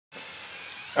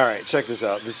Alright, check this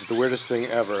out. This is the weirdest thing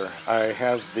ever. I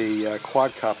have the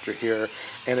quadcopter here,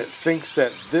 and it thinks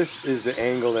that this is the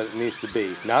angle that it needs to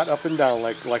be. Not up and down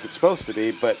like it's supposed to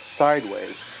be, but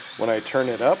sideways. When I turn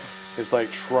it up, it's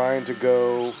like trying to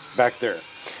go back there.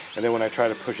 And then when I try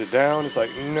to push it down, it's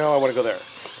like, no, I want to go there.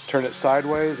 Turn it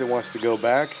sideways, it wants to go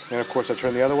back. And of course I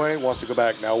turn the other way, it wants to go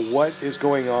back. Now what is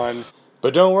going on?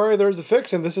 But don't worry, there's a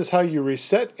fix, and this is how you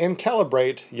reset and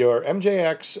calibrate your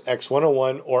MJX,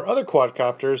 X101, or other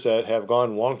quadcopters that have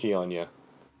gone wonky on you.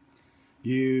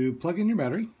 You plug in your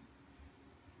battery.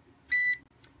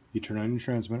 You turn on your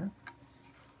transmitter.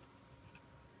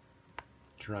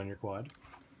 Turn on your quad.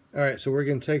 All right, so we're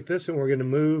going to take this and we're going to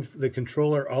move the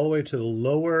controller all the way to the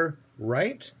lower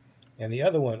right, and the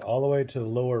other one all the way to the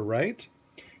lower right.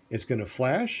 It's going to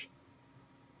flash,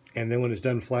 and then when it's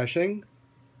done flashing,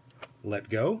 let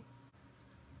go.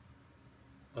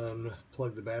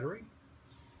 Unplug the battery.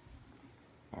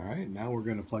 All right, now we're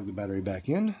going to plug the battery back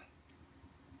in.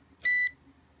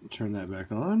 Turn that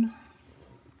back on.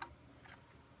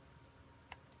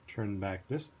 Turn back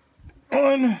this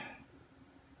on.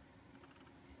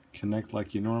 Connect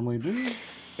like you normally do.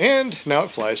 And now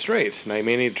it flies straight. Now you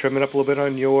may need to trim it up a little bit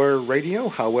on your radio.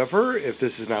 However, if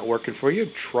this is not working for you,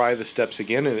 try the steps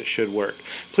again and it should work.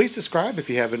 Please subscribe if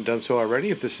you haven't done so already.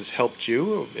 If this has helped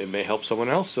you, it may help someone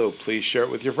else, so please share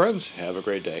it with your friends. Have a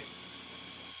great day.